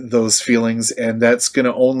those feelings, and that's going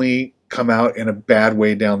to only come out in a bad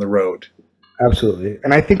way down the road. Absolutely.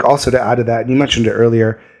 And I think also to add to that, and you mentioned it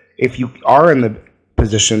earlier, if you are in the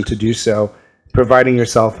position to do so, providing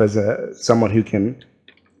yourself as someone who can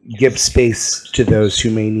give space to those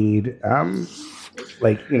who may need,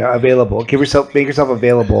 available. Make yourself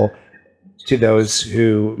available to those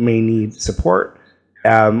who may need support.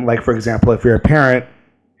 Like, for example, if you're a parent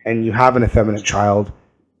and you have an effeminate child,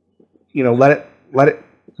 let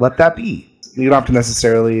that be. You don't have to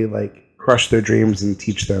necessarily crush their dreams and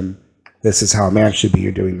teach them this is how a man should be.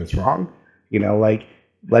 You're doing this wrong.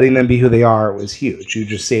 Letting them be who they are was huge. You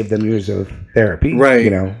just saved them years of therapy. Right.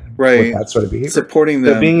 Right. With that sort of behavior. Supporting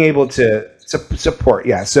them. So being able to support.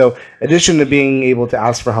 Yeah. So in addition to being able to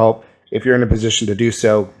ask for help, if you're in a position to do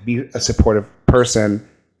so, be a supportive person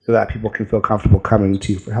so that people can feel comfortable coming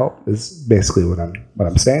to you for help is basically what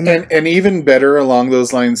I'm saying. And even better along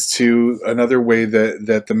those lines too, another way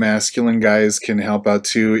that the masculine guys can help out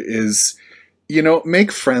too is,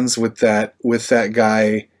 make friends with that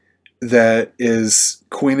guy that is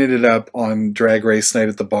queening it up on drag race night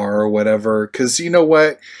at the bar or whatever. Because you know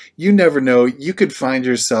what? You never know. You could find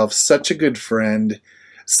yourself such a good friend,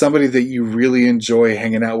 somebody that you really enjoy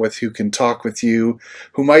hanging out with, who can talk with you,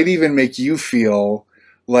 who might even make you feel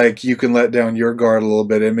like you can let down your guard a little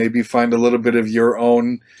bit and maybe find a little bit of your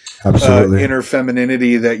own inner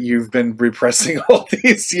femininity that you've been repressing all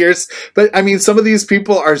these years. But I mean, some of these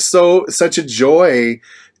people are such a joy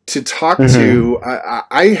to talk to.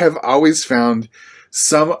 I have always found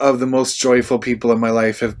some of the most joyful people in my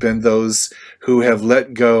life have been those who have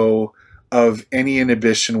let go of any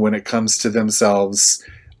inhibition when it comes to themselves,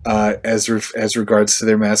 as regards to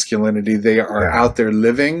their masculinity. They are out there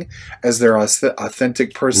living as their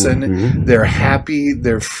authentic person. They're happy.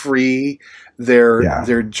 They're free.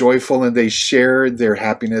 They're joyful, and they share their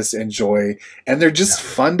happiness and joy, and they're just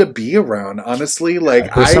fun to be around. Honestly, give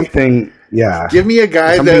me a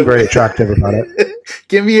guy something very attractive about it.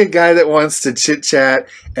 Give me a guy that wants to chit chat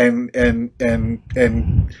and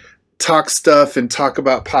talk stuff and talk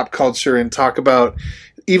about pop culture and talk about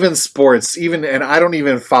even sports, and I don't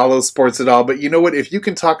even follow sports at all. But you know what? If you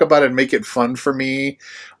can talk about it and make it fun for me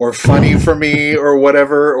or funny for me or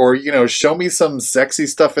whatever, or, show me some sexy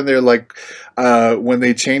stuff in there, like when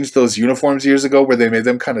they changed those uniforms years ago where they made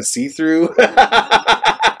them kind of see-through.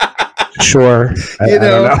 Sure. I don't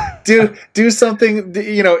know. do something,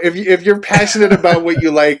 if you're passionate about what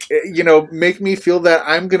you like, make me feel that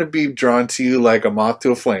I'm going to be drawn to you like a moth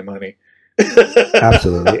to a flame, honey.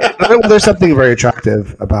 Absolutely. There's something very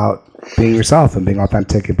attractive about being yourself and being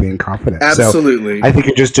authentic and being confident. Absolutely. So I think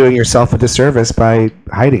you're just doing yourself a disservice by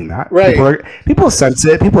hiding that. Right. People sense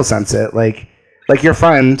it. People sense it. Like your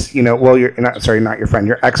friend, well, not your friend,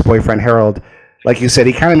 your ex-boyfriend, Harold, like you said,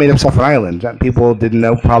 he kind of made himself an island. People didn't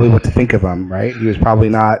know probably what to think of him, right? He was probably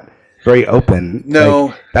not very open. No.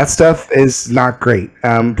 Like, that stuff is not great.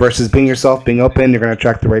 Versus being yourself, being open, you're going to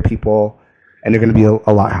attract the right people, and you're going to be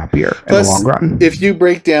a lot happier in the long run. If you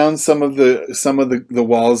break down some of the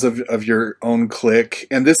walls of your own clique,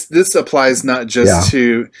 and this applies not just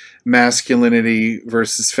to masculinity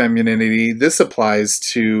versus femininity, this applies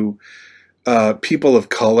to people of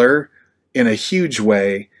color in a huge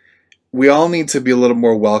way. We all need to be a little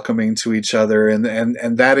more welcoming to each other, and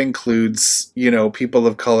that includes, people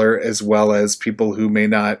of color as well as people who may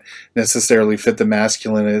not necessarily fit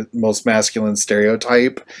the most masculine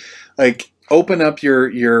stereotype. Like, open up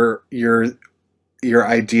your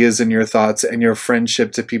ideas and your thoughts and your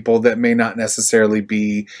friendship to people that may not necessarily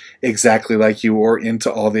be exactly like you or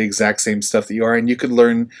into all the exact same stuff that you are, and you could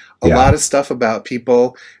learn a lot of stuff about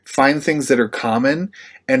people, find things that are common,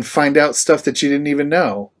 and find out stuff that you didn't even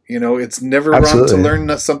know. It's never wrong to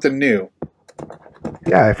learn something new.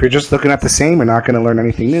 Yeah, if you're just looking at the same, you're not going to learn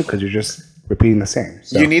anything new because you're just repeating the same.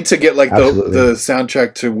 So, you need to get like the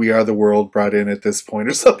soundtrack to "We Are the World" brought in at this point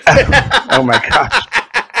or something. Oh my gosh.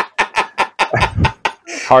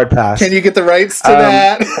 Hard pass. Can you get the rights to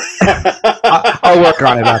that? I'll work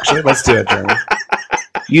on it, actually. Let's do it, Jeremy.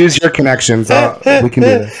 Use your connections. We can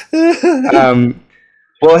do this.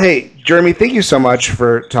 Well, hey, Jeremy, thank you so much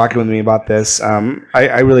for talking with me about this.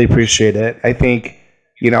 I really appreciate it. I think,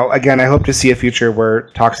 again, I hope to see a future where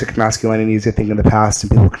toxic masculinity is a thing in the past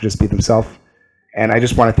and people can just be themselves. And I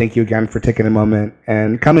just want to thank you again for taking a moment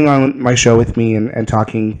and coming on my show with me and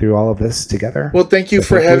talking through all of this together. Well, thank you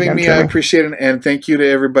for having me. Jeremy. I appreciate it. And thank you to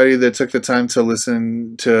everybody that took the time to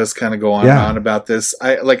listen to us kind of go on and on about this.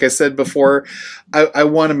 Like I said before, I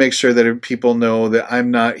want to make sure that people know that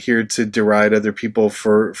I'm not here to deride other people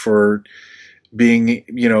for being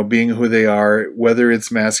who they are, whether it's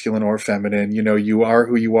masculine or feminine. You are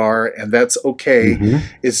who you are, and that's okay.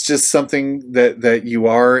 It's just something that you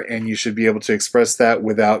are, and you should be able to express that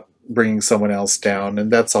without bringing someone else down. And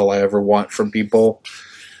that's all I ever want from people.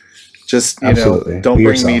 Just don't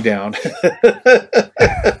bring me down.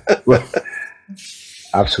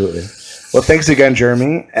 Absolutely. Well, thanks again,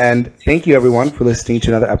 Jeremy, and thank you everyone for listening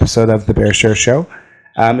to another episode of The Bear Share Show.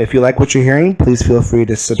 If you like what you're hearing, please feel free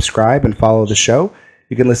to subscribe and follow the show.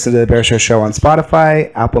 You can listen to The Bear Share Show on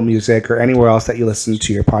Spotify, Apple Music, or anywhere else that you listen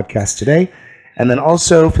to your podcast today. And then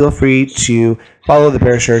also feel free to follow The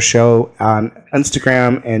Bear Share Show on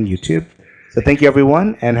Instagram and YouTube. So thank you,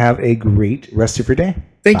 everyone, and have a great rest of your day.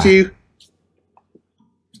 Thank you.